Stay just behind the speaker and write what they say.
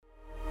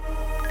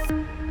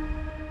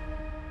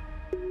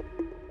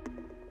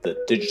The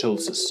Digital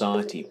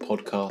Society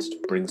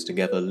podcast brings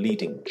together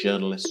leading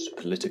journalists,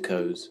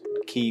 politicos,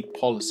 and key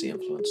policy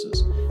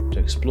influencers to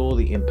explore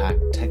the impact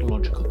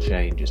technological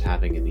change is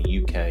having in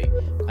the UK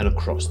and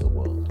across the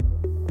world.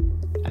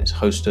 And it's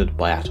hosted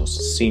by Atos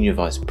Senior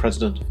Vice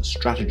President for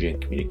Strategy and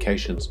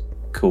Communications,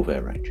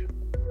 Kulveer Ranger.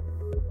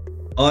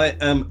 I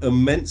am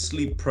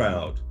immensely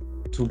proud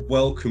to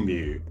welcome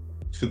you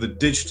to the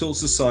Digital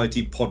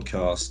Society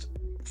podcast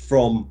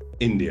from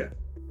India.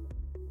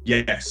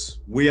 Yes,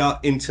 we are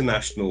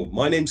international.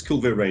 My name's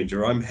Kulveer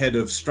Ranger. I'm head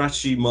of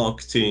strategy,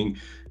 marketing,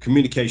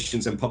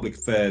 communications and public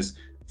affairs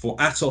for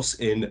Atos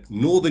in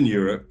Northern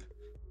Europe,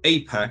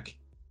 APAC,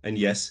 and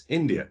yes,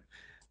 India.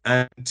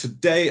 And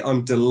today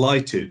I'm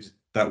delighted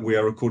that we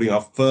are recording our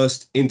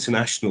first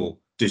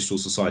international Digital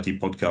Society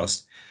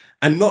podcast.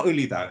 And not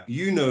only that,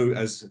 you know,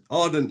 as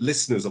ardent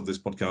listeners of this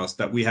podcast,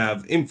 that we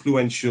have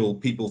influential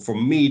people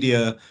from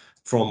media,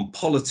 from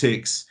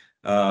politics,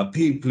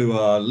 people who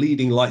are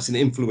leading lights and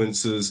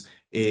influencers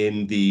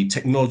in the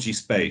technology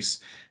space.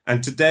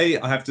 And today,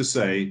 I have to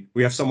say,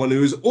 we have someone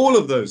who is all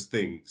of those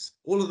things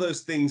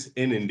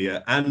in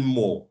India and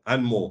more.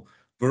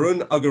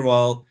 Varun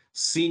Aggarwal,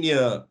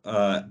 senior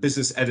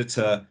business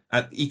editor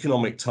at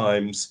Economic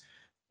Times.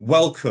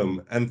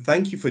 Welcome, and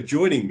thank you for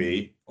joining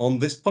me on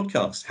this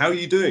podcast. How are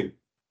you doing?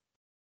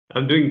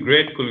 I'm doing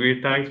great,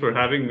 Kulveer. Thanks for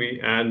having me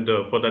and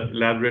for that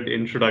elaborate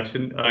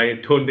introduction.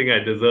 I don't think I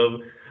deserve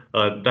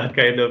that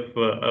kind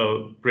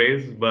of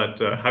praise, but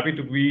happy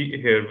to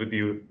be here with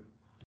you.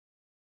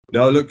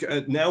 Now, look,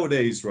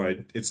 nowadays,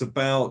 right, it's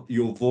about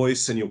your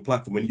voice and your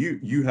platform. And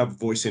you have a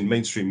voice in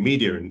mainstream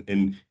media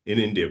in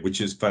India,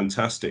 which is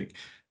fantastic.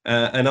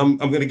 And I'm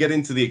going to get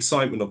into the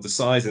excitement of the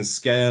size and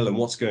scale and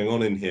what's going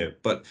on in here.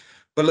 But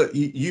look,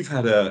 you've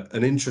had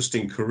an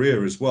interesting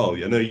career as well.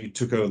 I know you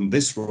took on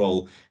this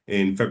role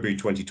in February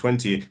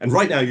 2020, and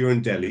right now you're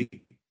in Delhi,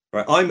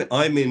 right?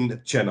 I'm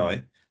in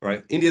Chennai,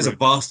 right? India's a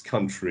vast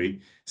country,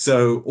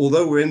 so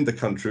although we're in the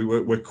country,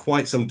 we're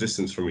quite some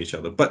distance from each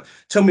other. But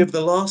tell me, over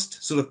the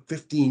last sort of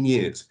 15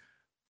 years,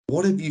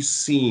 what have you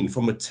seen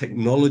from a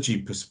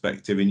technology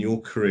perspective in your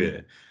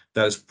career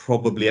that has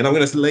probably, and I'm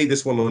going to lay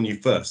this one on you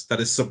first, that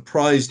has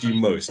surprised you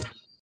most?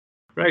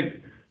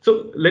 Right.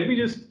 So let me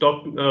just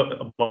talk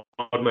about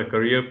my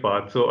career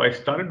path. So I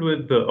started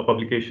with a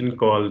publication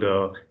called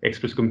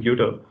Express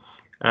Computer,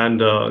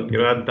 and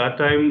at that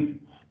time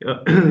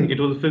it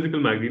was a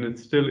physical magazine. It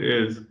still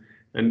is,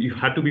 and you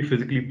had to be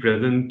physically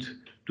present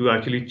to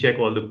actually check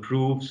all the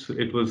proofs.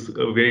 It was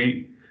a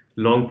very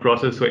long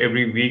process. So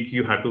every week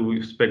you had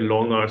to spend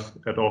long hours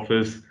at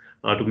office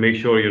to make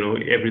sure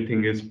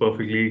everything is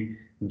perfectly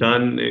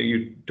done.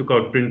 You took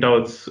out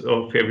printouts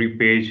of every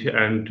page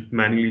and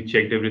manually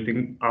checked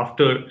everything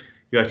after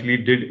you actually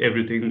did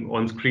everything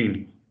on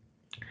screen.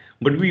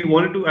 But we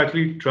wanted to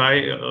actually try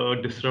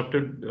a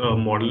disruptive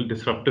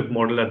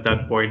model at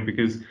that point,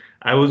 because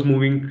I was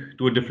moving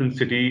to a different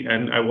city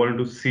and I wanted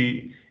to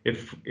see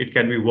if it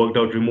can be worked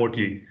out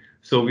remotely.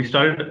 So we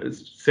started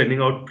sending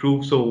out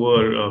proofs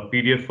over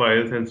PDF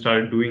files and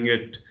started doing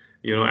it,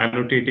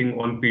 annotating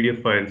on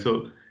PDF files.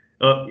 So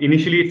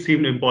initially, it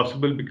seemed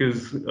impossible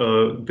because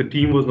the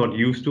team was not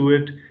used to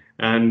it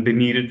and they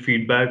needed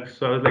feedback.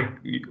 So I was like,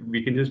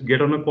 we can just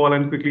get on a call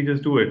and quickly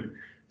just do it.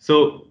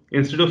 So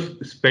instead of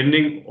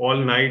spending all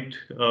night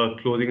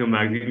closing a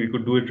magazine, we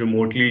could do it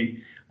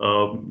remotely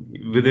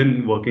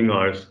within working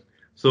hours.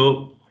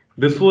 So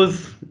this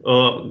was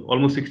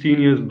almost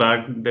 16 years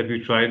back that we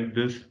tried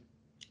this.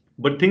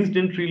 But things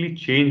didn't really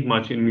change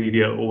much in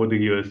media over the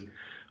years.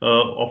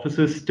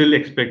 Offices still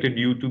expected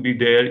you to be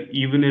there,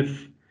 even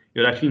if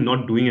you're actually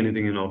not doing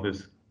anything in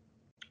office.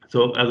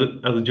 So as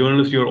a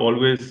journalist, you're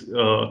always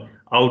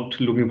out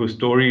looking for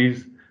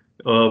stories,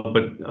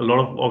 but a lot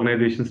of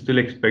organizations still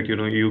expect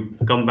you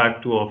come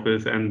back to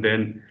office and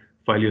then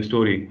file your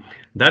story.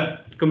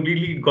 That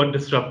completely got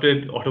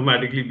disrupted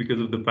automatically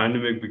because of the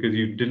pandemic, because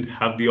you didn't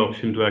have the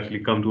option to actually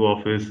come to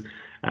office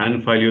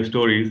and file your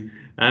stories.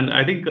 And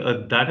I think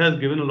that has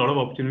given a lot of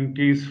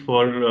opportunities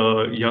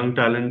for young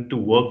talent to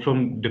work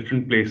from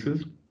different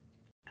places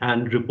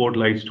and report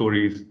live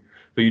stories.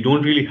 So you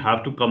don't really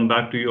have to come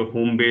back to your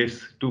home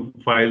base to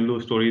file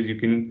those stories. You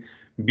can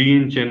be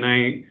in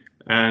Chennai,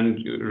 and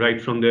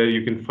right from there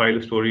you can file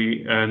a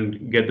story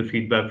and get the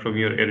feedback from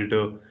your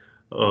editor.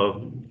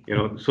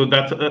 So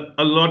that's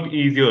a lot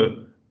easier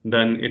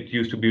than it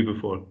used to be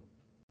before.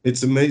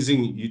 It's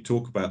amazing you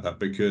talk about that,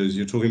 because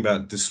you're talking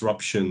about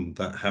disruption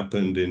that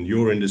happened in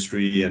your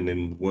industry and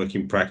in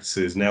working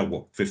practices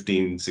now,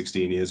 15,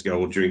 16 years ago,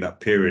 or during that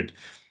period.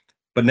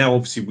 But now,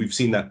 obviously, we've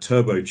seen that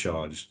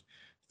turbocharged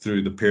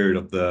through the period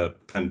of the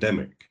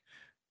pandemic,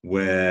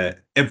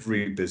 where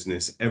every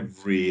business,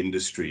 every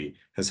industry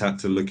has had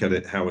to look at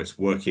it, how it's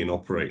working and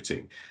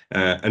operating.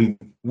 And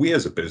we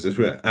as a business,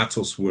 we're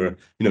Atos, we're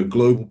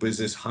global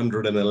business,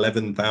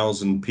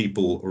 111,000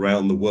 people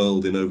around the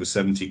world in over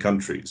 70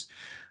 countries.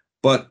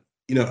 But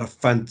a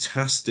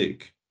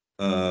fantastic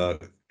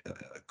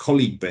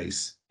colleague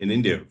base in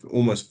India,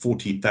 almost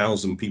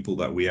 40,000 people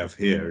that we have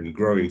here and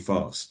growing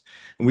fast.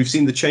 And we've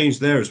seen the change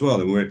there as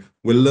well. And we're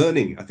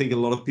learning. I think a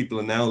lot of people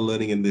are now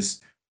learning in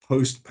this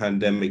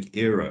post-pandemic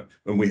era,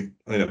 and we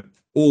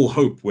all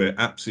hope we're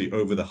absolutely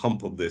over the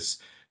hump of this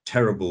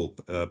terrible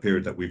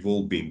period that we've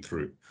all been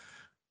through.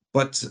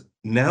 But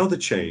now the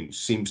change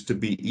seems to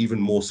be even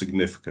more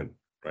significant,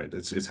 right?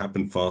 It's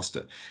happened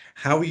faster.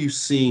 How are you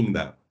seeing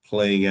that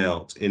playing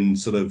out in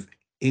sort of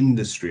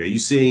industry? Are you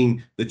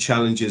seeing the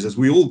challenges as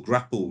we all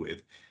grapple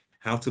with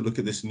how to look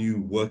at this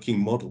new working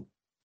model?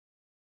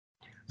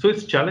 So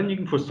it's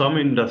challenging for some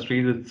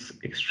industries. It's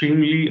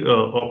extremely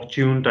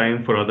opportune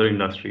time for other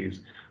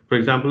industries. For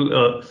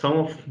example, some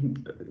of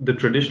the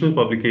traditional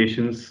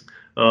publications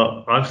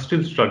are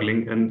still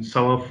struggling, and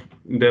some of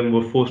them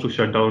were forced to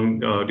shut down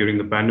during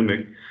the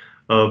pandemic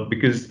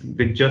because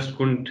they just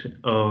couldn't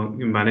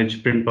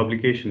manage print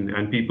publication.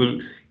 And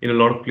people in a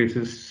lot of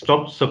places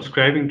stopped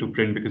subscribing to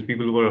print because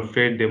people were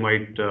afraid they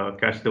might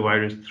catch the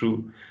virus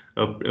through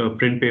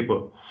print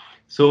paper.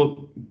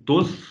 So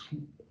those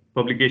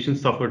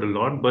publications suffered a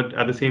lot, but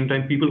at the same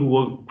time, people who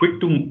were quick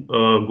to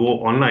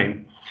go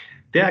online,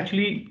 they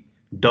actually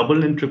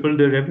doubled and tripled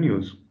their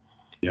revenues.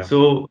 Yeah.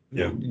 So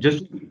Yeah.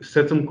 just to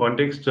set some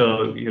context,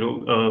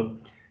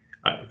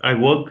 I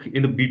work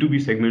in the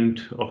B2B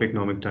segment of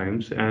Economic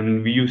Times,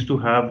 and we used to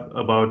have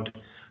about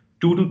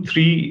 2 to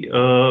 3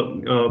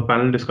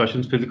 panel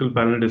discussions, physical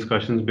panel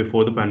discussions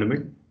before the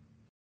pandemic.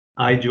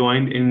 I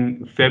joined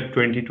in Feb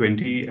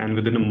 2020, and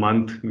within a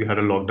month, we had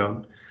a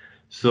lockdown.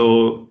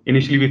 So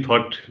initially, we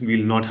thought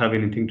we'll not have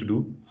anything to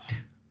do.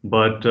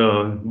 But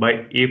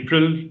by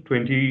April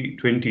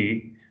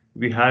 2020,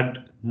 we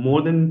had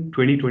more than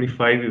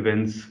 2025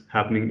 events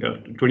happening,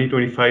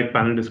 2025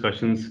 panel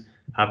discussions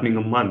happening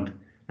a month.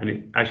 And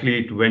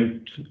it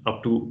went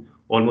up to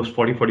almost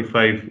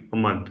 45 a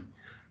month,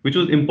 which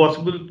was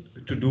impossible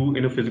to do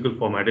in a physical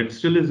format. It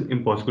still is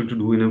impossible to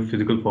do in a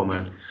physical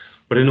format.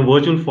 But in a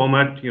virtual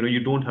format, you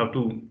don't have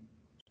to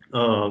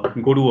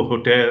go to a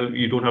hotel.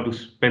 You don't have to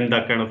spend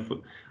that kind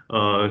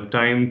of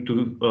time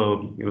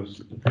to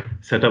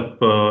set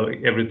up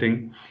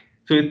everything.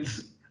 So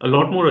it's a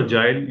lot more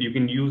agile. You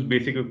can use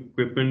basic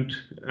equipment,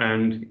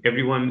 and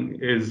everyone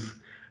is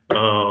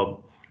a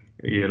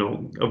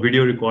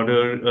video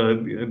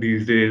recorder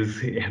these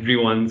days.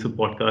 Everyone's a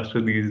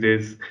podcaster these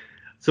days.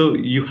 So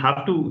you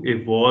have to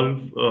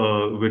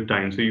evolve with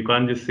time. So you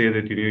can't just say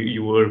that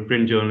you were a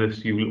print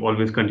journalist, you will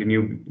always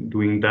continue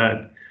doing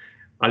that.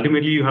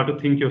 Ultimately, you have to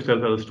think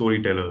yourself as a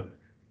storyteller.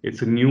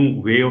 It's a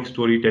new way of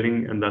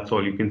storytelling, and that's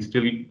all. You can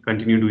still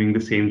continue doing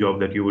the same job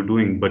that you were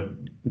doing, but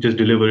just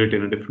deliver it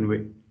in a different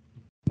way.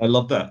 I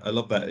love that. I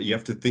love that. You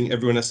have to think,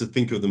 everyone has to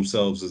think of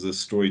themselves as a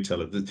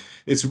storyteller.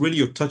 It's really,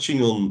 you're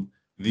touching on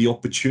the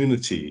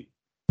opportunity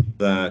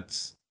that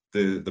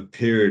the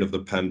period of the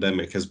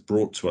pandemic has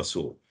brought to us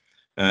all.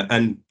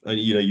 And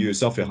you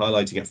yourself, you're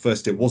highlighting at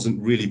first it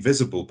wasn't really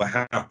visible, but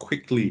how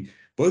quickly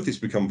both it's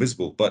become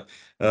visible, but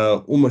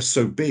almost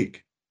so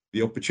big.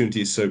 The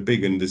opportunity is so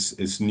big in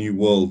this new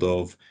world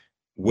of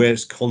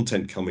where's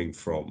content coming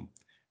from,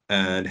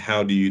 and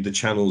how do the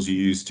channels you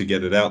use to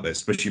get it out there,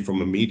 especially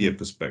from a media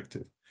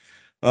perspective.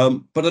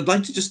 But I'd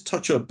like to just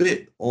touch a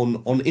bit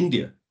on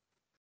India.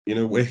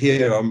 We're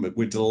here.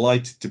 We're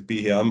delighted to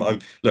be here.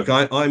 Look,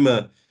 I'm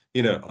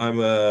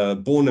a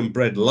born and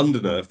bred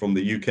Londoner from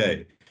the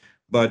UK,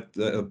 but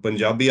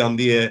Punjabi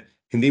aandi hai,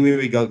 Hindi mein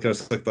bhi gal kar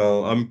sakta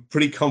hu. I'm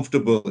pretty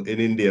comfortable in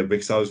India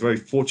because I was very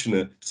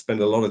fortunate to spend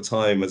a lot of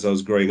time as I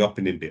was growing up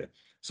in India.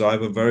 So I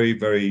have a very,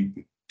 very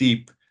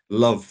deep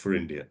love for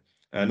India,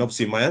 and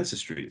obviously my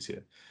ancestry is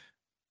here.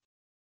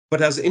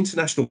 But as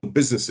international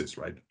businesses,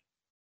 right?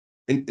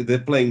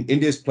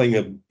 India's playing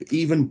an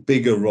even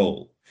bigger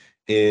role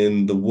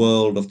in the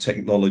world of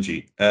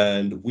technology.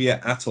 And we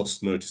at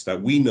Atos noticed that.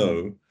 We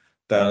know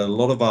that a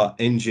lot of our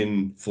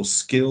engine for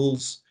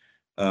skills,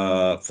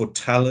 for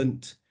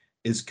talent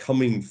is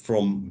coming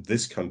from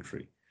this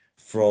country,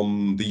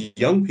 from the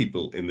young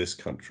people in this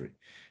country.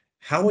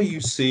 How are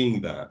you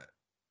seeing that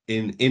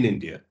in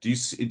India? Do you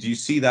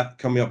see that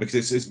coming up?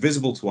 Because it's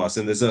visible to us,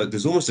 and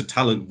there's almost a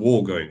talent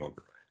war going on.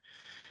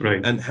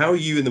 Right. And how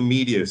are you in the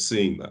media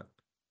seeing that?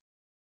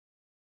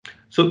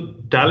 So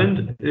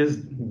talent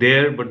is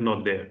there, but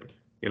not there.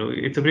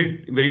 It's a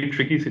very, very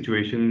tricky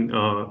situation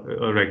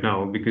right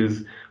now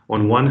because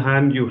on one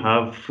hand, you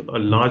have a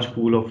large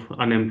pool of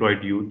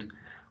unemployed youth.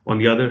 On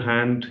the other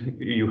hand,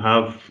 you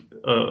have,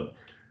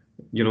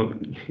 you know,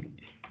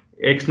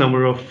 X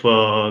number of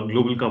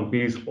global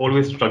companies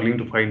always struggling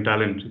to find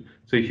talent.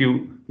 So if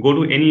you go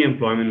to any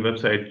employment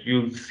website,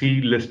 you'll see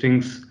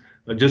listings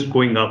just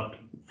going up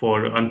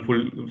for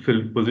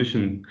unfulfilled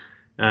position.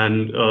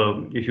 And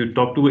if you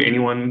talk to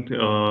anyone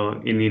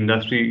in the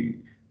industry,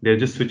 they're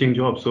just switching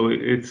jobs. So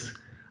it's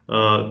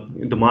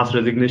the mass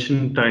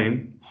resignation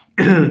time.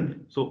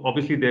 So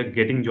obviously they're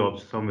getting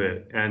jobs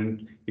somewhere.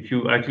 And if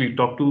you actually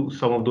talk to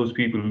some of those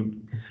people,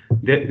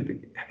 they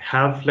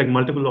have like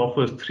multiple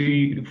offers,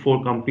 3,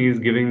 4 companies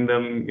giving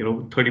them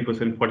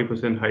 30%,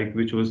 40% hike,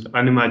 which was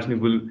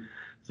unimaginable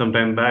some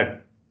time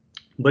back.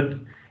 But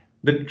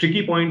The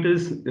tricky point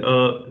is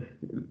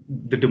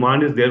the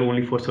demand is there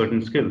only for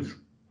certain skills.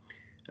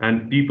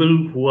 And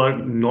people who are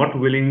not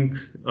willing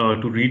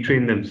to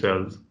retrain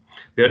themselves,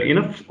 there are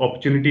enough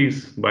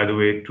opportunities, by the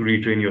way, to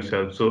retrain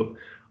yourself. So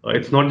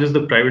it's not just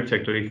the private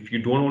sector. If you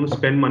don't want to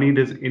spend money,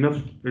 there's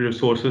enough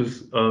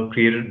resources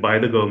created by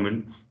the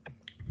government,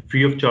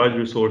 free of charge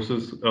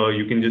resources.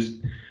 You can just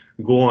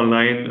go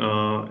online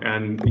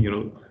and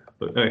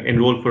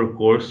enroll for a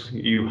course.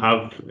 You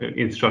have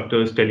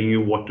instructors telling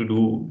you what to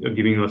do,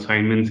 giving you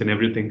assignments and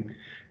everything.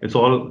 It's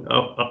all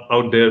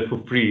out there for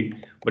free.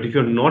 But if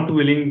you're not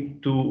willing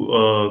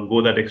to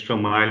go that extra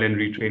mile and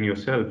retrain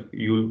yourself,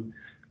 you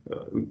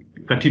uh,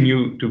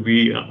 continue to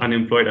be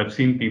unemployed. I've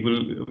seen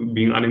people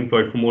being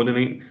unemployed for more than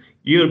a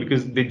year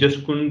because they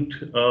just couldn't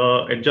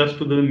adjust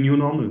to the new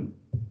normal.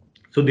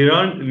 So there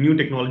are new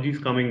technologies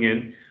coming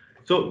in.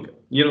 So,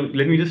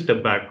 let me just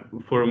step back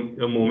for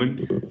a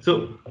moment.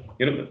 So,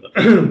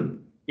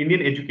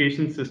 Indian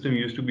education system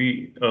used to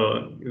be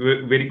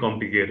very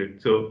complicated.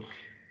 So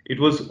it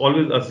was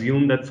always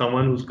assumed that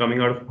someone who's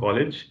coming out of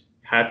college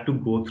had to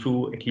go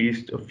through at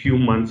least a few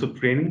months of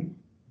training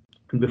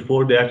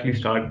before they actually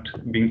start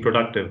being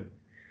productive.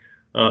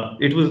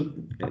 It was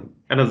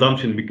an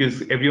assumption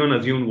because everyone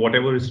assumed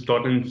whatever is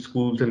taught in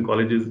schools and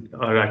colleges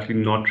are actually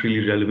not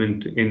really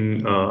relevant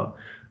in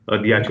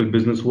the actual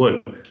business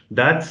world.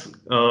 That's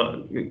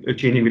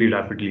changing very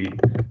rapidly.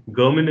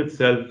 Government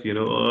itself,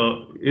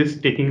 is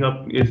tying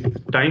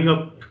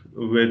up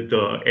with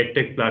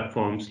edtech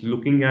platforms,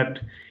 looking at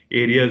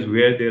areas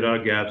where there are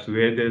gaps,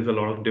 where there's a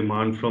lot of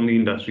demand from the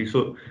industry.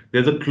 So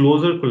there's a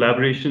closer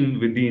collaboration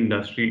with the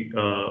industry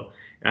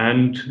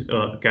and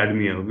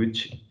academia,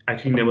 which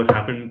actually never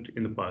happened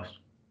in the past.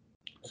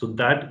 So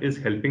that is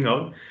helping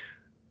out.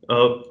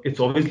 It's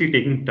obviously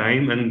taking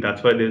time, and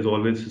that's why there's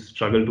always a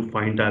struggle to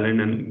find talent,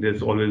 and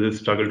there's always a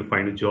struggle to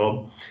find a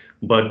job.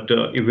 But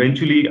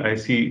eventually, I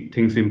see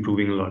things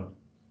improving a lot.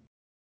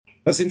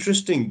 That's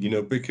interesting,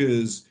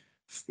 because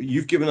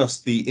you've given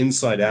us the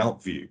inside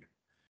out view.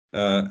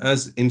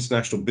 As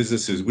international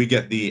businesses, we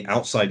get the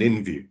outside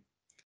in view,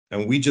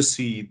 and we just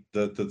see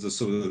the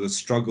sort of the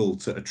struggle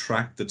to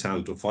attract the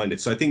talent or find it.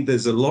 So I think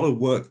there's a lot of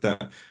work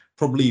that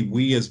probably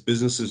we as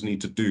businesses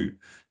need to do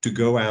to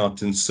go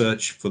out and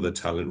search for the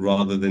talent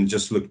rather than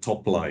just look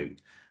top line.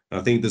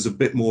 I think there's a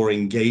bit more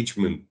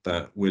engagement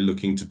that we're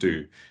looking to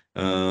do,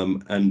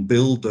 and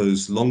build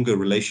those longer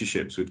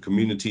relationships with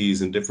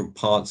communities in different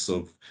parts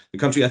of the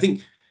country. I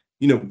think,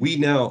 we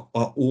now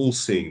are all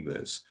seeing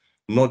this,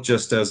 not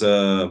just as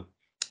a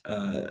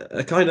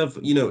kind of,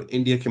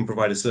 India can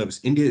provide a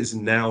service. India is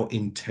now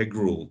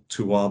integral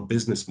to our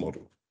business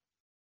model.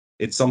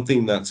 It's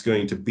something that's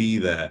going to be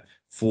there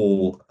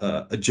for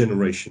a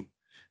generation.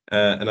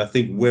 And I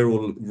think we're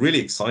all really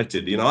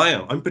excited.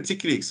 I'm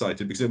particularly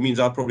excited because it means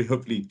I'll probably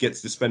hopefully get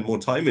to spend more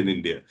time in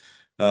India.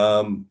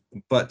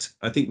 But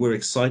I think we're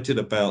excited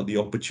about the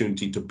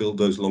opportunity to build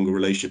those longer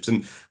relationships.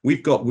 And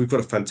we've got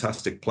a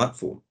fantastic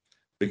platform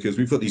because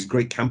we've got these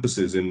great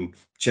campuses in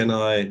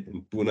Chennai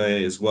and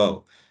Pune as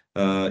well.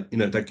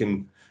 That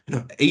can,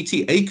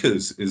 80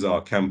 acres is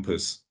our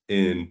campus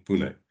in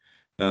Pune.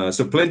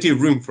 So plenty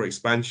of room for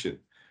expansion.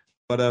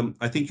 But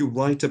I think you're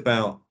right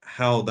about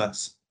how that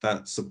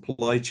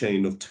supply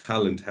chain of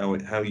talent,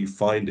 how you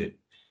find it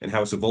and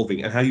how it's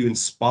evolving and how you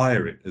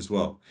inspire it as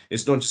well.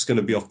 It's not just going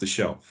to be off the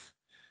shelf.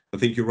 I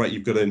think you're right.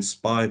 You've got to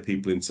inspire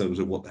people in terms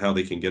of how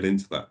they can get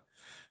into that.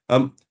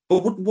 But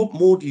what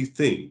more do you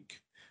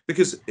think?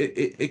 Because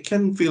it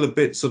can feel a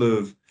bit sort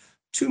of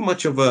too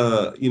much of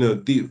a,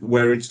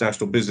 we're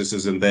international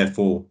businesses and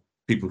therefore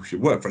people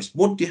should work for us.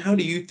 How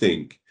do you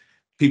think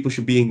people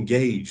should be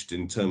engaged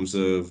in terms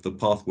of the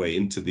pathway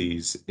into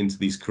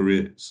these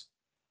careers?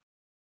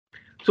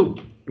 So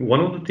one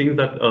of the things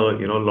that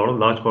a lot of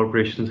large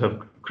corporations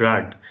have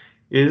cracked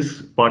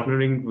is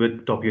partnering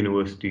with top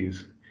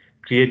universities,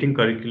 creating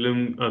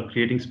curriculum,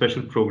 creating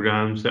special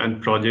programs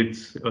and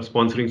projects,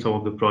 sponsoring some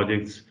of the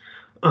projects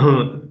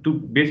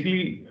to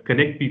basically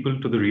connect people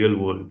to the real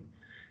world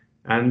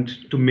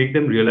and to make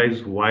them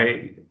realize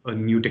why a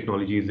new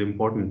technology is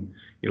important.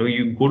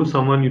 You go to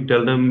someone, you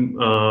tell them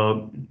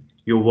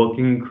you're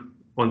working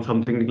on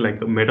something like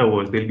a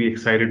metaverse, they'll be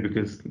excited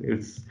because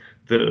it's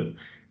the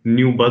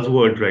new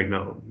buzzword right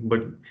now.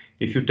 But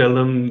if you tell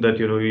them that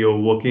you're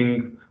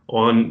working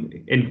on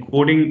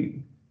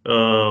encoding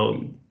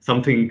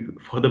something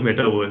for the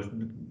metaverse,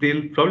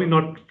 they'll probably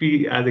not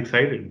be as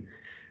excited.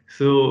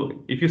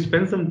 So if you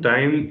spend some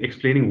time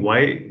explaining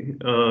why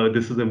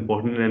this is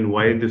important and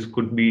why this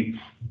could be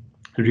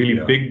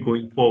really big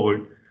going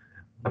forward,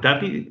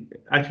 that will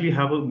actually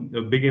have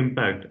a big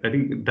impact. I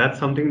think that's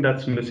something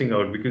that's missing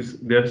out because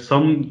there are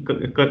some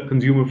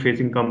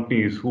consumer-facing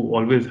companies who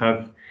always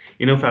have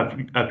enough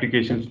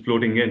applications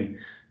floating in.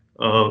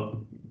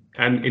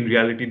 And in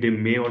reality, they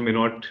may or may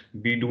not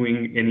be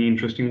doing any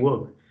interesting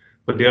work.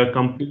 But there are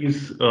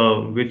companies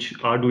which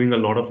are doing a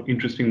lot of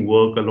interesting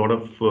work, a lot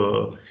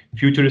of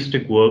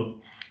futuristic work.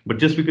 But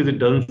just because it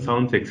doesn't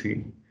sound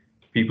sexy,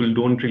 people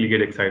don't really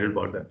get excited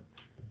about that.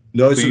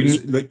 No, So you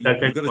need like,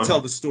 that kind you've got of to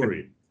tell the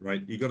story.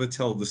 right? You got to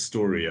tell the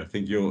story. I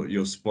think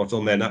you're spot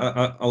on there.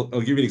 Now, I'll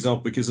give you an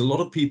example because a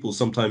lot of people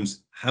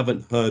sometimes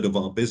haven't heard of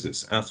our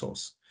business,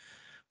 Atos.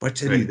 But I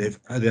tell you,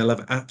 Right. they'll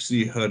have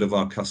absolutely heard of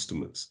our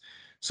customers.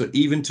 So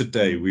even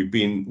today,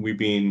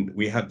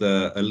 we had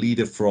a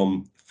leader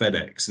from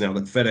FedEx. Now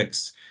that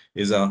FedEx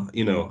is a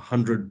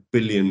 $100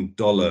 billion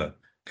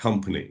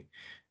company,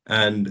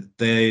 and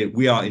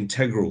we are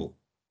integral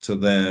to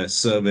their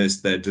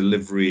service, their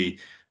delivery,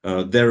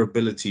 their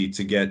ability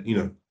to get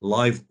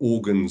live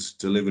organs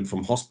delivered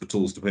from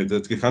hospitals to pay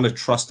the kind of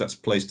trust that's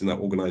placed in that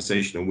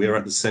organization, and we're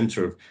at the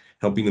center of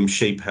helping them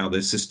shape how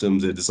their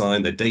systems, their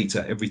design, their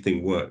data,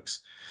 everything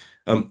works.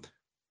 Um,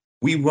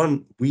 we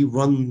run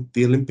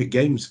the Olympic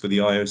Games for the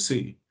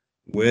IOC.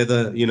 We're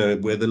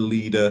the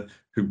leader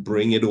who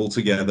bring it all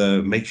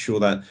together, make sure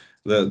that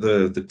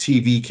the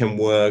TV can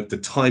work, the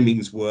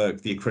timings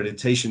work, the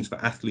accreditations for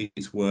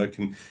athletes work,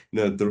 and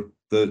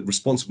the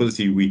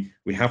responsibility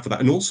we have for that,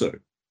 and also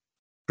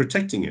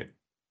protecting it.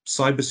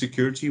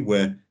 Cybersecurity,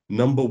 we're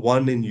number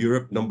one in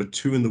Europe, number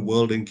two in the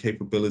world in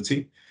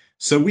capability.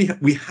 So we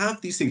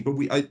have these things, but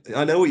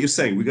I know what you're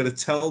saying. We got to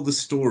tell the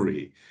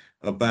story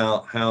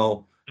about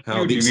how the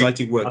Absolutely, we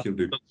exciting work are you'll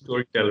do.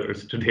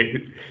 storytellers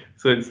today.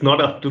 So it's not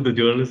up to the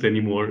journalists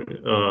anymore.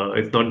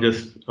 It's not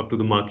just up to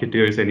the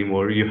marketeers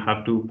anymore. You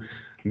have to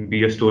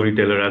be a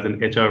storyteller as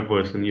an HR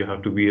person. You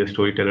have to be a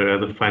storyteller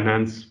as a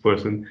finance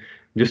person,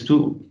 just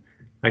to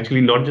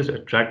actually not just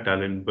attract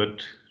talent,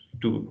 but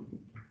to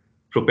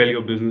propel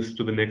your business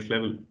to the next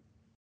level.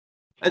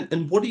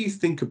 And what do you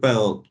think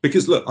about,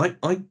 because look,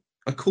 I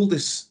call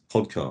this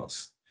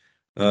podcast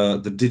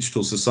the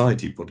Digital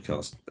Society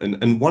podcast.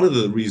 And one of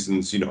the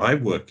reasons, I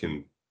work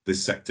in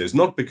this sector is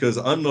not because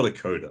I'm not a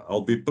coder.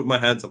 Put my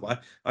hands up.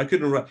 I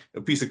couldn't write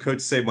a piece of code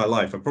to save my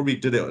life. I probably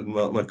did it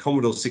on my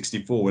Commodore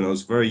 64 when I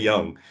was very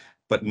young,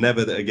 but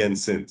never again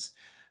since.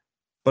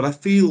 But I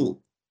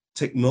feel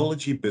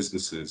technology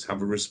businesses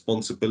have a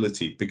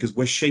responsibility because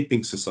we're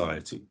shaping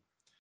society.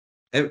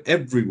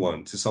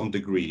 Everyone to some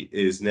degree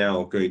is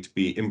now going to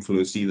be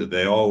influenced, either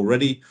they are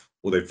already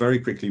or they very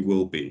quickly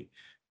will be,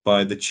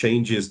 by the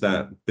changes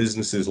that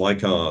businesses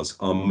like ours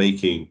are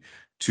making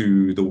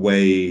to the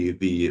way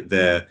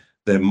their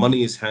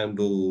money is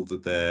handled,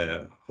 that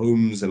their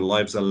homes and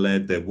lives are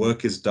led, their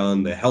work is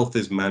done, their health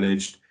is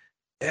managed.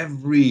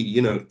 Every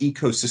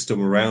ecosystem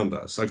around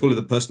us, I call it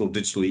the personal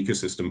digital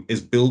ecosystem,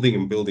 is building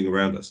and building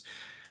around us.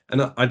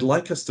 And I'd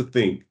like us to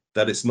think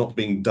that it's not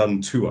being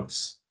done to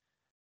us,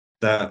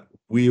 that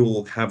we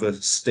all have a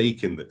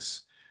stake in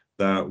this,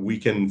 that we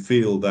can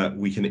feel that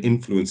we can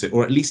influence it,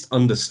 or at least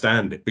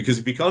understand it. Because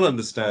if you can't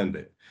understand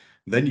it,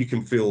 then you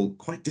can feel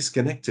quite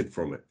disconnected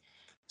from it.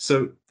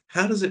 So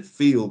how does it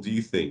feel, do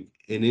you think,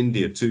 in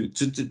India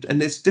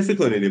and it's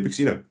difficult in India because,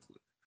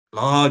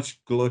 large,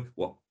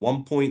 what,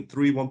 1.3,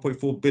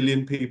 1.4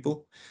 billion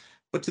people?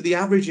 But to the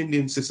average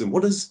Indian citizen,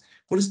 what does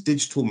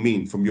digital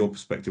mean from your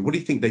perspective? What do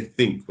you think they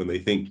think when they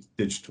think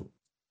digital?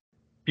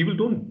 People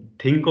don't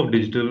think of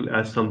digital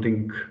as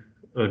something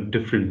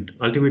different.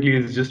 Ultimately,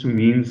 it's just a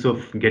means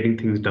of getting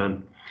things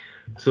done.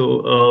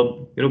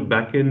 So,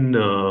 back in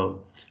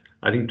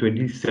I think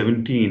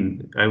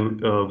 2017,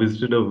 I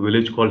visited a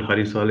village called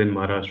Harisal in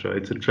Maharashtra.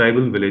 It's a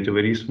tribal village, a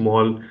very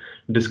small,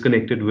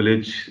 disconnected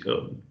village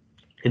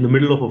in the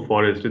middle of a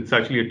forest. It's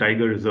actually a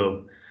tiger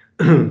reserve.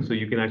 So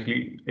you can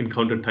actually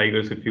encounter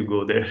tigers if you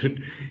go there,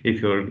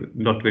 if you're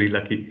not very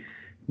lucky,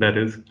 that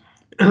is.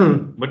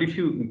 But if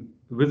you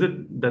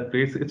visit that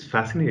place, it's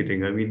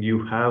fascinating. I mean,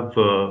 you have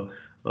a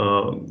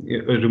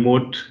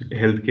remote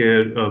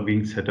healthcare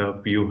being set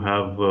up. You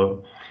have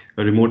a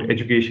remote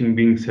education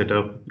being set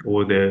up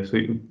over there. So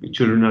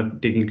children are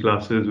taking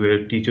classes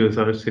where teachers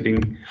are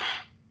sitting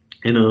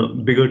in a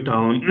bigger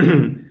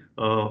town.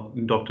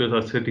 Doctors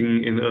are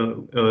sitting in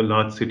a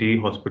large city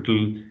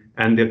hospital,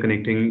 and they're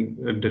connecting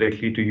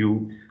directly to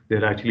you.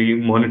 They're actually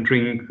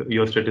monitoring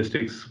your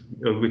statistics,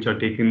 which are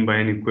taken by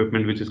an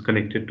equipment which is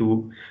connected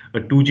to a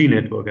 2G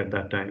network at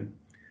that time.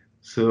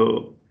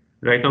 So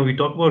right now we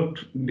talk about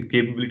the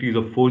capabilities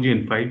of 4G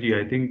and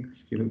 5G. I think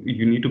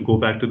you need to go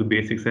back to the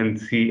basics and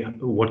see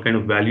what kind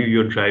of value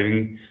you're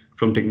driving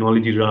from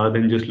technology rather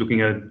than just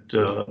looking at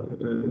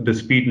the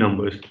speed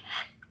numbers.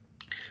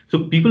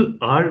 So people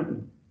are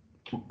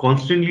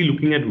constantly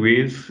looking at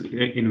ways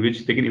in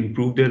which they can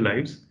improve their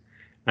lives,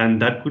 and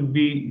that could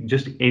be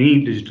just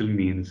any digital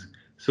means.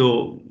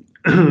 So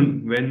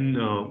when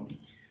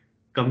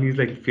companies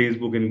like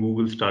Facebook and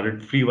Google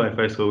started free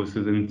Wi-Fi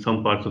services in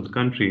some parts of the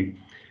country,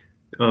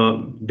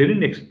 they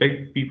didn't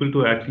expect people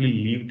to actually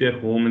leave their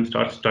home and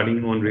start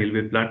studying on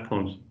railway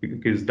platforms,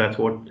 because that's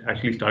what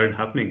actually started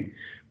happening.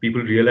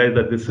 People realized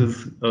that this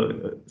is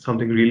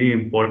something really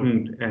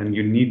important and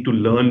you need to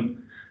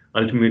learn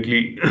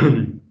ultimately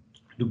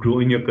to grow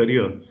in your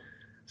career.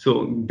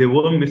 So there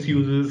were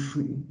misuses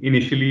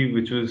initially,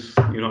 which was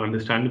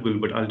understandable,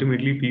 but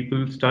ultimately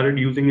people started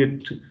using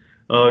it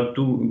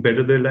to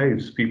better their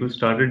lives. People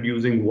started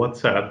using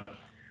WhatsApp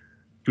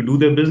to do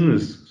their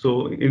business.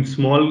 So in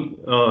small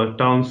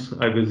towns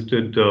I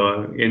visited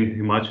in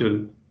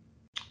Himachal,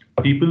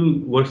 people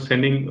were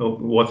sending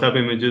WhatsApp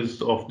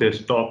images of their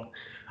stock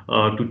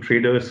to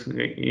traders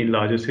in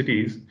larger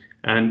cities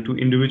and to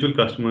individual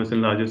customers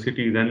in larger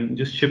cities and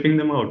just shipping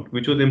them out,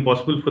 which was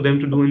impossible for them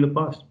to do in the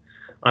past.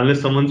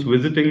 Unless someone's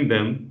visiting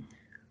them,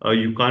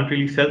 you can't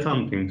really sell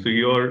something. So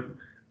your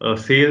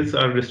sales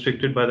are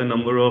restricted by the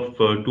number of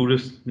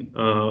tourists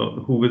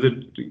who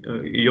visit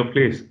your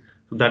place.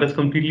 So that has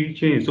completely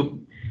changed. So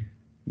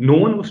no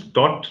one was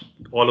taught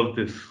all of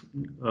this,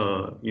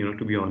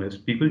 to be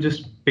honest. People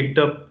just picked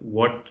up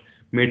what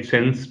made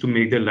sense to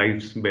make their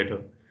lives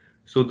better.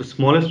 So the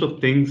smallest of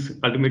things,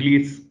 ultimately,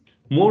 it's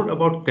more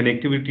about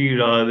connectivity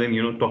rather than,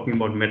 talking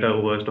about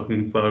metaverse,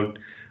 talking about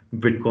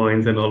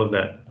Bitcoins and all of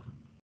that.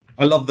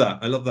 I love that.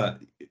 I love that.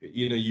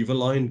 You've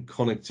aligned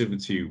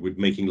connectivity with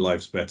making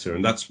lives better,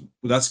 and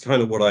that's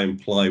kind of what I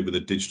imply with a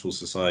digital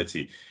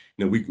society.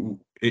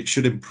 It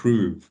should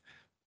improve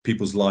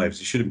people's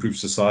lives. It should improve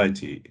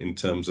society in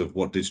terms of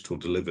what digital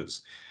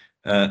delivers.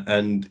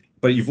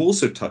 But you've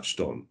also touched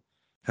on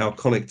how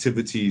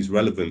connectivity's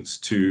relevance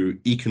to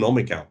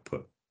economic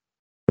output,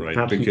 right?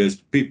 Absolutely.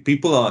 Because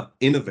people are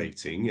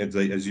innovating,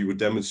 as you were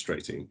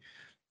demonstrating,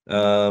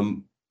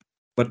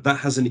 but that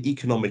has an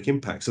economic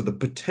impact. So the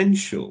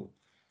potential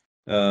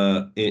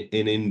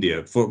in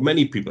India for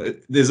many people,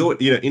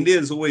 India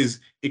is always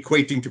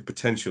equating to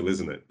potential,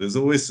 isn't it? There's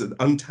always an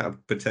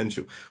untapped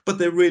potential, but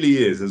there really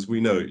is, as we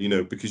know,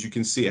 because you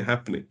can see it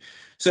happening.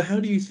 So how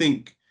do you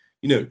think,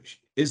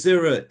 is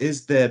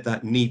there that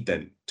need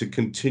then to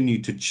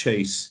continue to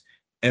chase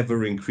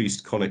ever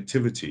increased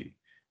connectivity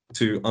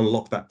to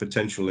unlock that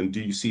potential, and do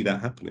you see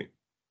that happening?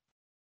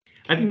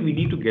 I think we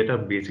need to get our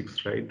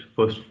basics right.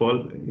 First of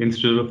all,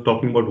 instead of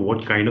talking about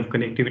what kind of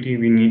connectivity,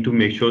 we need to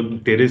make sure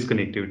there is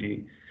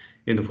connectivity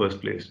in the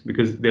first place,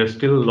 because there are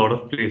still a lot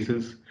of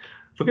places.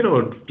 Forget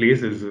about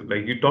places,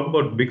 like you talk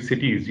about big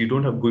cities, you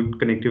don't have good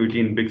connectivity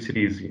in big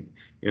cities.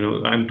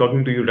 I'm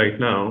talking to you right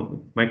now,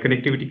 my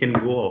connectivity can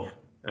go off.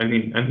 I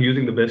mean, I'm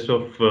using the best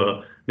of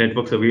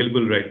networks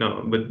available right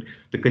now, but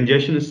the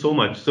congestion is so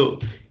much. So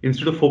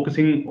instead of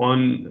focusing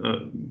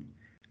on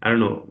I don't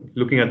know,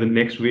 looking at the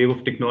next wave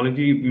of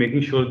technology,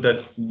 making sure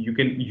that you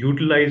can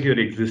utilize your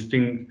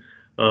existing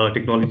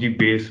technology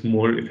base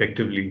more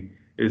effectively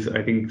is,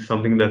 I think,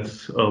 something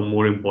that's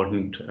more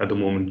important at the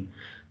moment.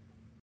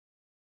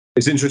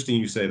 It's interesting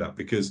you say that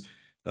because,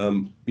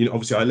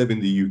 obviously I live in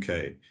the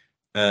UK,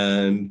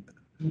 and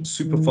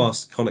super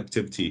fast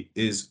connectivity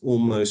is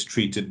almost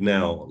treated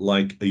now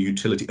like a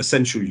utility,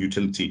 essential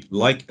utility,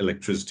 like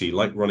electricity,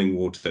 like running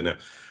water. Now,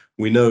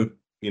 we know,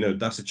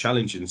 that's a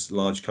challenge in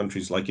large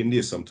countries like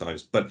India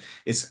sometimes, but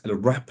it's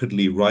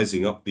rapidly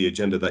rising up the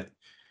agenda that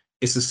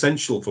it's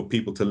essential for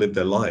people to live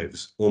their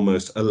lives,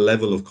 almost a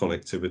level of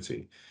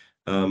connectivity,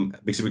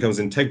 because it becomes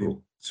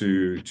integral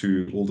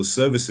to all the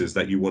services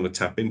that you want to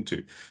tap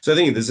into. So I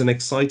think there's an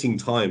exciting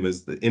time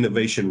as the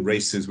innovation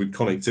races with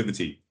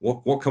connectivity.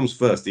 What comes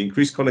first, the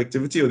increased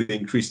connectivity or the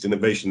increased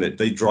innovation? That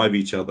they drive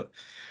each other.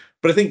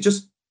 But I think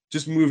just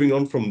moving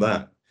on from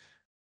that,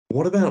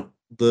 what about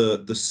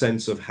the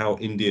sense of how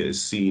India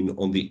is seen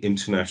on the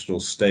international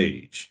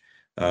stage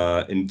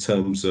in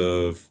terms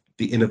of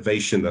the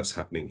innovation that's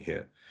happening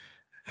here?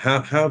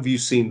 How have you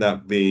seen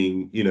that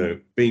being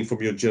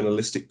from your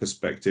journalistic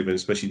perspective and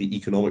especially the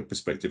economic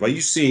perspective? Are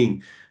you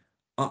seeing,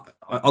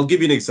 I'll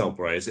give you an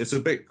example, right? It's a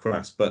bit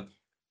crass, but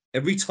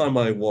every time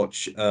I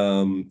watch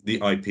the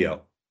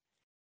IPL,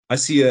 I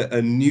see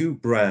a new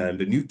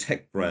brand, a new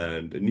tech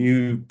brand, a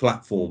new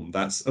platform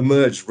that's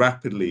emerged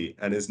rapidly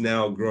and is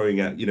now growing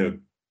at,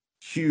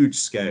 huge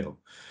scale.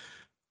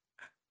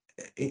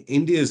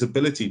 India's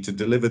ability to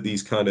deliver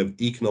these kind of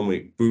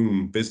economic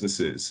boom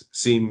businesses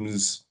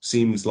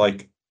seems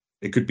like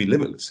it could be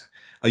limitless.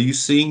 Are you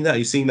seeing that? Are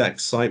you seeing that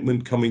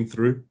excitement coming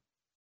through?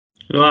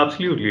 No,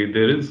 absolutely.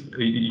 There is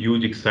a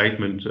huge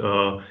excitement.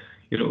 A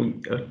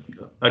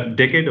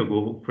decade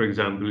ago, for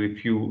example,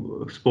 if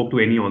you spoke to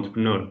any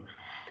entrepreneur,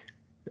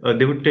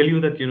 they would tell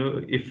you that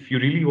if you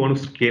really want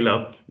to scale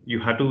up, you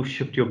had to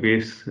shift your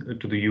base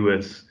to the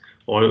US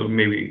or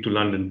maybe to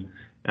London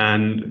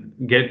and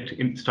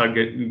start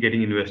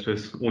getting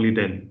investors only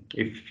then.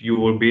 If you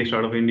were based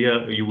out of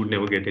India, you would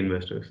never get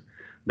investors.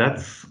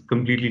 That's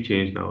completely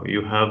changed now.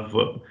 You have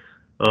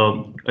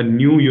a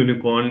new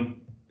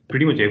unicorn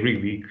pretty much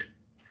every week.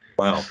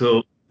 Wow.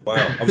 So wow.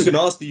 I was going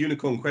to ask the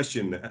unicorn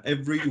question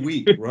every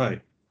week,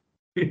 right?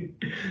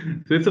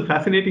 So it's a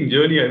fascinating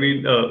journey. I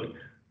mean,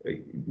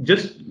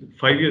 just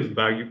 5 years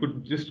back, you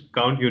could just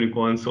count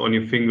unicorns on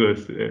your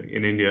fingers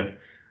in India.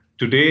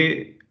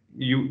 Today,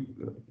 you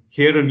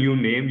hear a new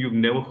name, you've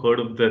never heard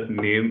of that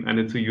name, and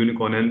it's a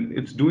unicorn, and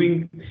it's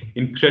doing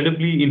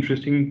incredibly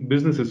interesting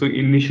businesses. So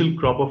initial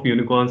crop of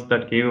unicorns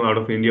that came out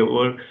of India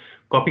were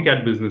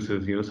copycat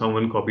businesses.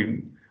 Someone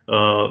copied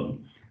an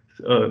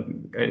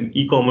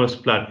e-commerce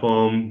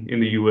platform in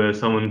the US,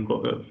 someone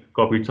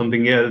copied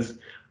something else.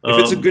 If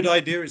it's a good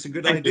idea, it's a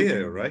good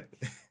idea, right?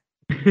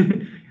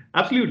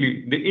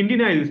 Absolutely. They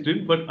Indianized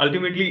it, but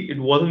ultimately it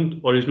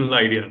wasn't original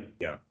idea.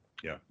 Yeah.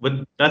 Yeah.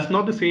 But that's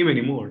not the same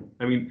anymore.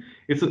 I mean,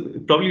 it's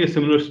probably a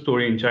similar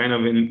story in China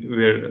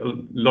where a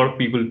lot of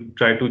people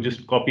try to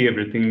just copy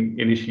everything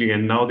initially,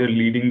 and now they're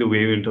leading the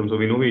wave in terms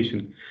of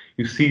innovation.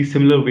 You see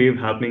similar wave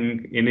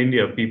happening in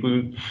India.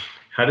 People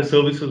had a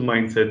services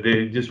mindset.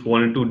 They just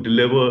wanted to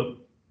deliver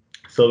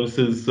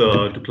services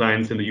to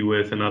clients in the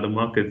US and other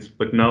markets.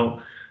 But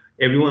now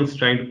everyone's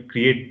trying to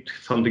create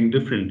something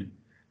different.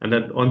 And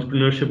that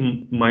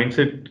entrepreneurship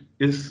mindset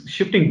is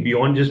shifting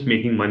beyond just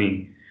making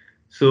money.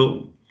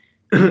 So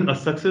a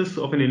success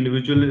of an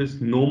individual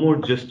is no more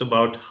just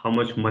about how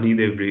much money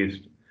they've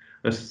raised.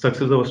 A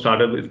success of a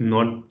startup is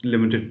not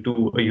limited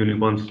to a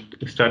unicorn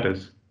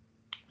status,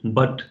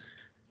 but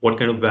what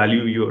kind of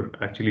value you're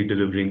actually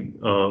delivering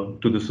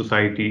to the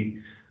society,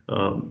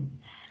 um,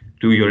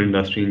 to your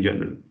industry in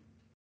general.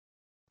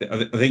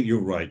 I think you're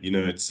right.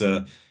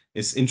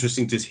 It's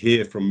interesting to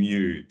hear from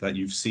you that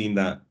you've seen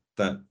that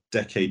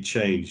decade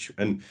change.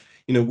 And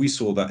we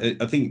saw that.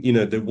 I think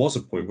there was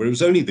a point where it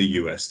was only the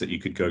US that you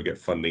could go get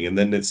funding, and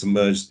then it's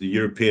emerged. The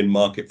European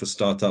market for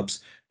startups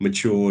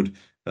matured.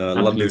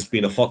 London's Absolutely.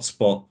 been a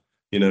hotspot.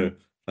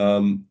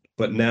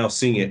 But now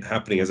seeing it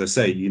happening, as I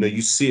say,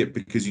 you see it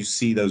because you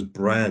see those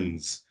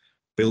brands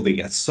building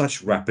at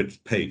such rapid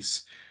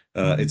pace.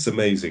 It's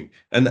amazing,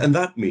 and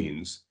that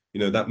means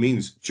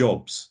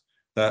jobs.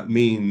 That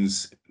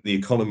means the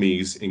economy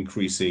is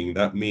increasing.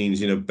 That means,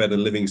 better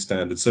living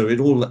standards. So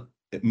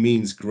it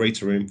means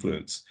greater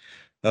influence.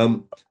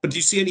 But do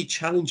you see any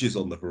challenges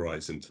on the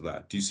horizon to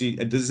that?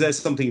 Is there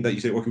something that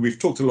you say, okay, we've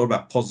talked a lot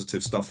about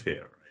positive stuff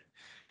here, right?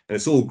 And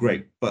it's all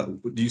great, but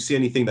do you see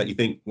anything that you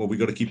think, well, we've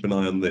got to keep an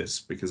eye on this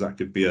because that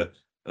could be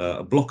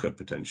a blocker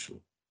potential?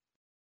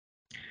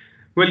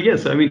 Well,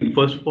 yes. I mean,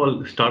 first of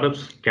all,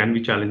 startups can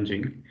be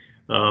challenging.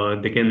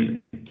 They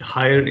can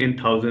hire in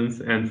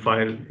thousands and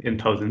fire in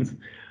thousands.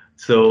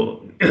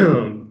 So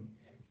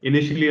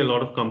initially, a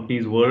lot of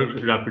companies were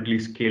rapidly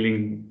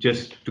scaling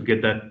just to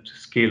get that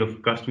scale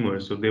of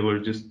customers. So they were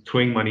just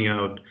throwing money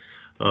out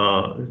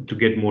to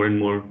get more and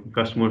more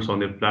customers on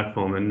their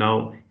platform. And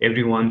now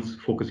everyone's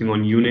focusing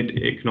on unit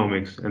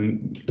economics,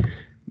 and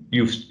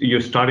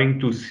you're starting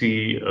to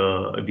see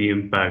the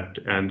impact,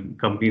 and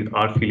companies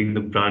are feeling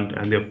the brunt,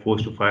 and they're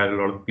forced to fire a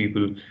lot of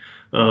people.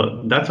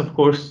 That's of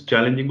course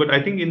challenging, but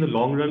I think in the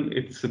long run,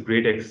 it's a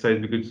great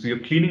exercise because you're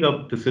cleaning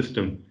up the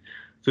system.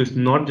 So it's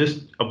not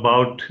just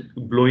about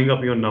blowing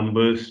up your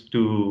numbers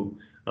to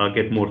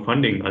get more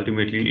funding.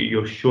 Ultimately,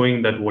 you're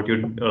showing that what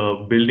you're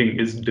building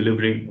is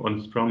delivering on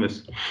its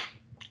promise.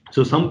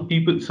 So some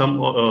people, some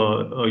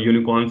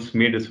unicorns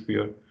may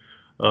disappear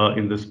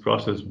in this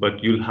process,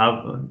 but you'll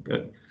have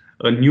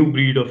a new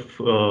breed of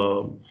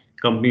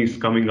companies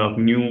coming up,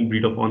 new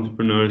breed of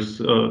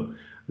entrepreneurs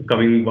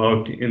coming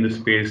about in the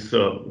space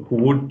who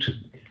would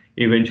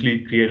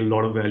eventually create a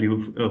lot of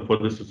value for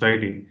the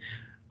society.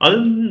 Other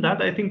than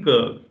that, I think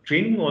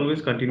training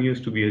always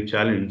continues to be a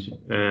challenge,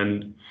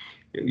 and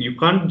you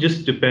can't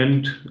just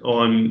depend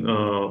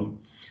on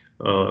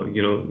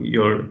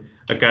your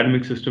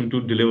academic system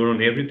to deliver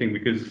on everything,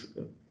 because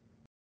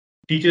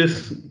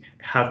teachers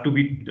have to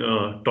be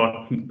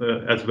taught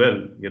as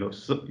well.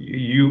 So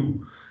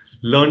you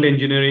learned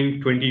engineering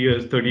 20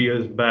 years, 30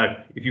 years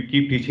back. If you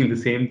keep teaching the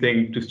same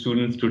thing to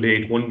students today,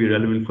 it won't be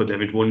relevant for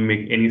them. It won't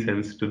make any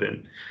sense to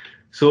them.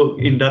 So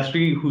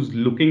industry who's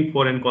looking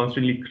for and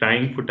constantly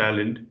crying for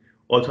talent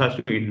also has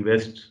to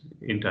invest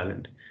in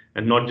talent,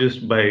 and not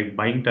just by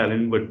buying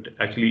talent, but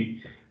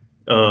actually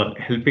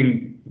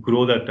helping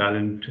grow that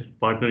talent,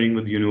 partnering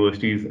with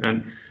universities.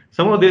 And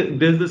somehow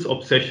there's this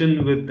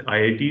obsession with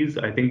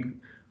IITs. I think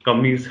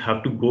companies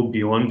have to go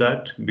beyond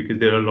that, because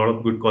there are a lot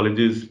of good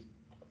colleges,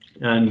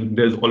 and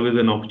there's always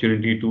an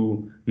opportunity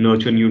to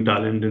nurture new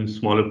talent in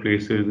smaller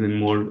places, in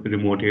more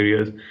remote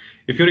areas.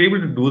 If you're able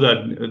to do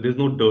that, there's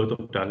no dearth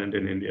of talent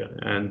in India.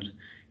 And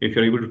if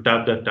you're able to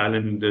tap that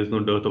talent, there's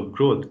no dearth of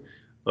growth.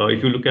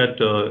 If you look at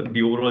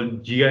the overall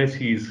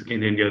GICs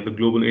in India, the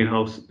global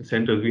in-house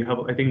centers, we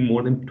have, I think,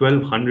 more than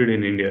 1,200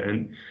 in India,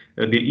 and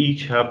they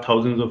each have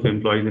thousands of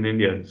employees in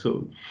India.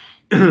 So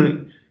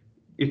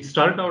it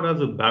started out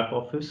as a back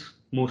office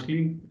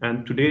mostly,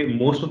 and today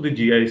most of the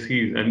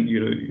GICs, and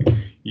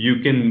you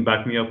can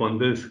back me up on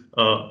this,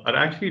 are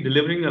actually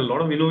delivering a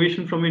lot of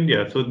innovation from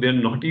India. So they're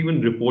not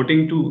even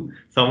reporting to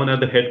someone at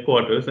the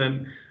headquarters,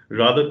 and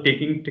rather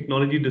taking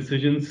technology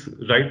decisions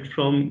right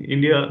from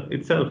India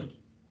itself.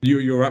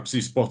 You're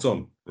absolutely spot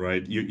on,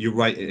 right? You're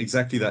right.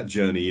 Exactly that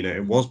journey.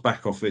 It was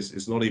back office.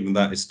 It's not even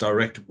that. It's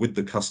direct with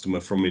the customer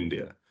from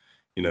India.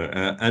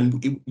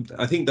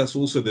 I think that's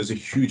also, there's a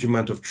huge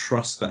amount of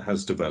trust that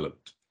has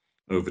developed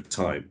over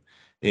time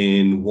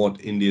in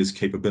what India's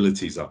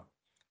capabilities are,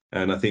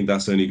 and I think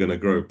that's only going to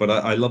grow. But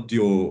I loved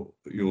your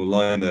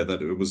line there,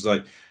 that it was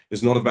like,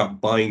 it's not about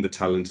buying the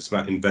talent, it's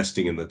about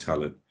investing in the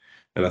talent.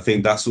 And I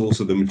think that's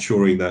also the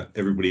maturing that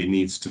everybody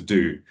needs to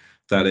do,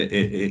 that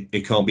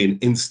it can't be an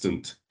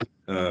instant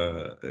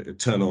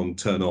turn on,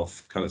 turn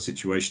off kind of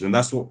situation. And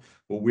that's what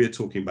we're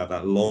talking about,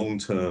 that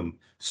long-term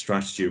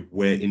strategy of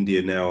where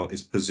India now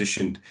is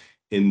positioned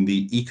in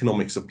the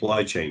economic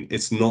supply chain.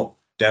 It's not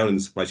down in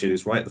the supply chain.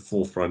 It's right at the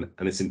forefront,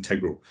 and it's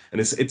integral.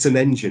 And it's an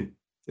engine.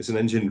 It's an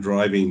engine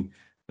driving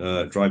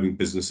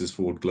businesses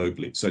forward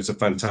globally. So it's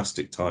a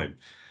fantastic time.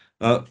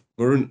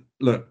 Varun,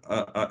 look,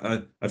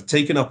 I've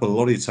taken up a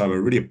lot of your time. I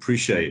really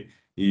appreciate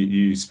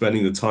you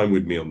spending the time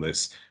with me on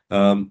this.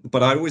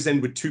 But I always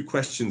end with two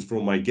questions for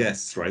all my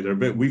guests, right?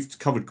 We've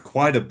covered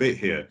quite a bit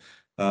here.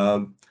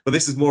 But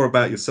this is more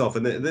about yourself,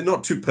 and they're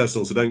not too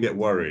personal, so don't get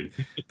worried.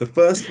 The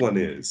first one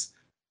is,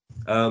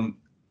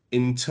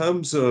 in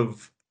terms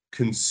of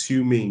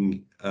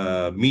consuming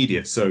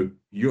media, so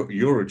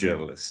you're a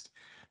journalist,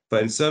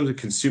 but in terms of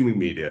consuming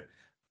media,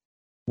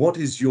 what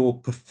is your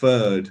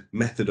preferred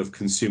method of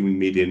consuming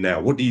media now?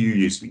 What do you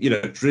use?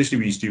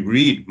 Traditionally we used to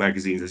read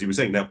magazines, as you were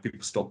saying. Now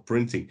people stop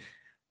printing.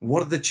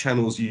 What are the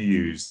channels you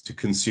use to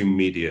consume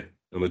media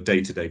on a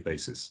day-to-day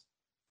basis?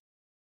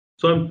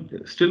 So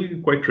I'm still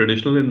quite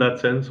traditional in that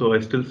sense. So I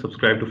still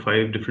subscribe to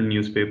 5 different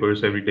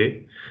newspapers every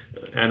day,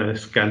 and I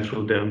scan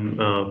through them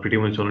pretty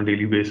much on a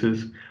daily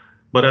basis.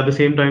 But at the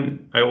same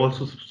time, I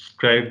also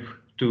subscribe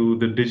to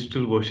the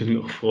digital version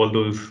of all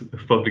those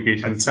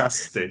publications.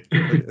 Fantastic.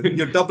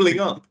 You're doubling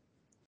up.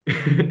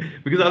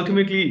 Because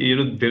ultimately,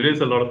 there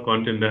is a lot of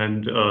content,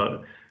 and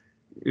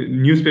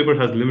newspaper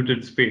has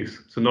limited space,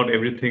 so not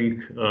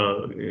everything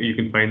you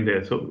can find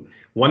there. So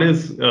one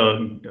is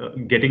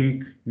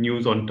getting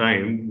news on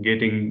time,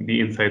 getting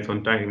the insights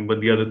on time,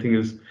 but the other thing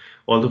is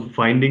also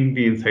finding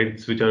the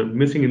insights which are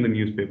missing in the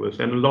newspapers,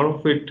 and a lot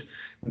of it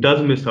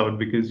does miss out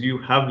because you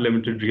have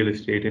limited real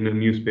estate in a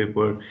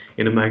newspaper,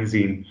 in a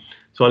magazine.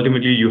 So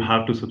ultimately you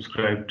have to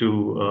subscribe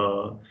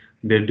to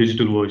their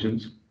digital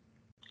versions.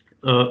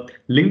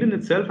 LinkedIn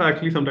itself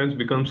actually sometimes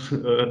becomes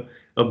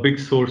a big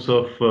source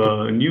of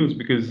news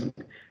because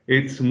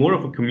it's more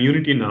of a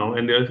community now,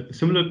 and there are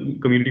similar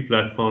community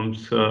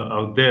platforms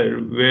out there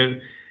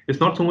where it's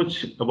not so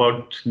much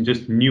about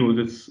just news,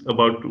 it's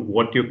about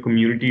what your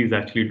community is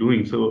actually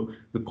doing. So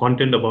the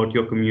content about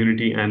your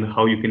community and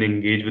how you can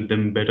engage with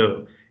them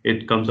better,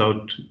 it comes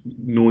out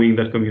knowing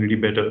that community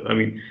better. I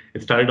mean,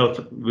 it started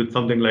out with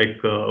something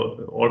like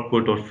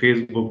Orkut or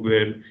Facebook,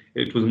 where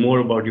it was more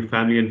about your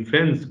family and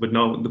friends, but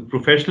now the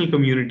professional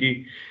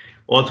community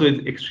also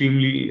is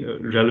extremely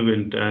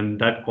relevant, and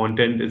that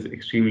content is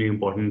extremely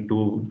important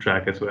to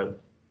track as well.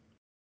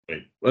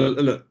 Right. Well,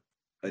 look,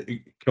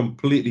 a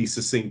completely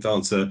succinct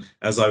answer,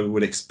 as I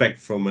would expect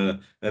from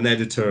an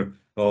editor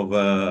of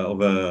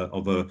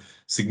a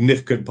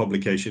significant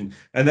publication.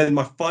 And then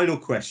my final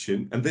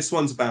question, and this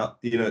one's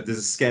about, there's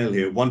a scale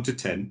here, 1 to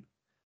 10,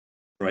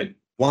 right?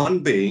 1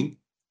 being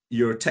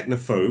you're a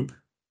technophobe,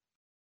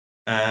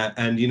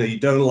 and you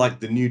don't like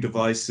the new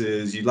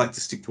devices, you like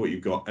to stick to what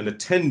you've got, and a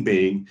 10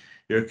 being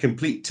you're a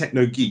complete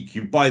techno geek.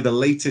 You buy the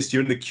latest,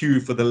 you're in the queue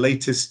for the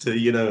latest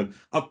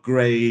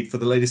upgrade, for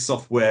the latest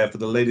software, for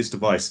the latest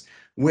device.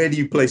 Where do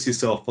you place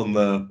yourself on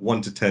the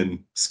 1 to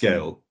 10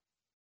 scale?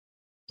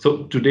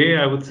 So today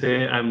I would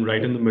say I'm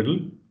right in the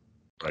middle,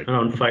 right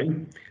around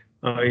 5.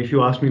 If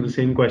you asked me the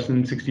same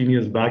question 16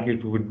 years back,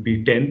 it would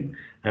be 10.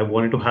 I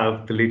wanted to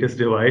have the latest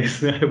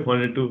device. I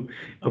wanted to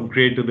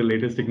upgrade to the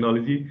latest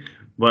technology.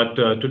 But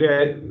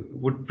today I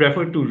would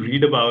prefer to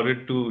read about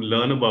it, to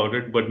learn about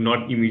it, but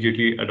not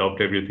immediately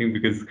adopt everything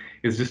because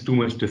it's just too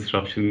much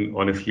disruption,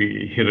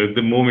 honestly.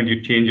 The moment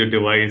you change your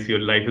device, your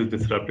life is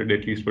disrupted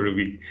at least for a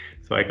week.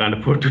 So I can't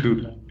afford to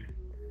do that.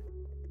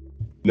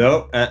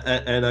 No,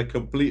 and I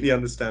completely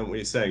understand what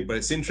you're saying, but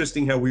it's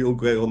interesting how we all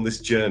go on this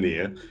journey.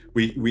 Yeah?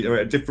 We are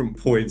at different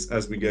points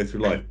as we go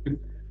through life.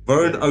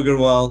 Varun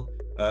Aggarwal,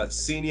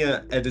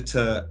 senior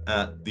editor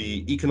at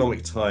the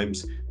Economic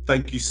Times.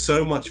 Thank you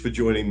so much for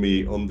joining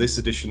me on this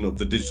edition of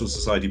the Digital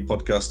Society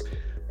podcast.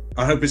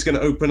 I hope it's going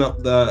to open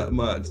up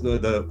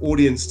the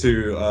audience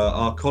to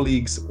our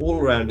colleagues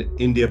all around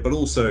India, but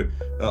also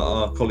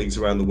our colleagues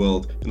around the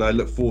world. And I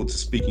look forward to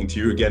speaking to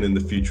you again in the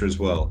future as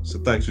well. So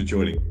thanks for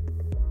joining.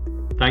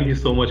 Thank you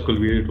so much,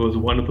 Kulveer. It was a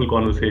wonderful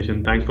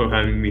conversation. Thanks for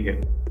having me here.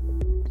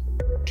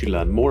 To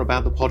learn more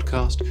about the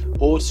podcast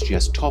or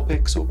suggest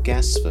topics or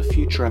guests for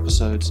future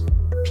episodes,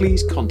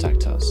 please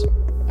contact us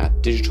at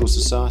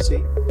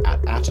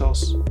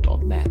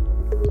digitalsociety@atos.net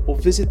or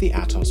visit the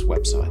Atos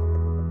website.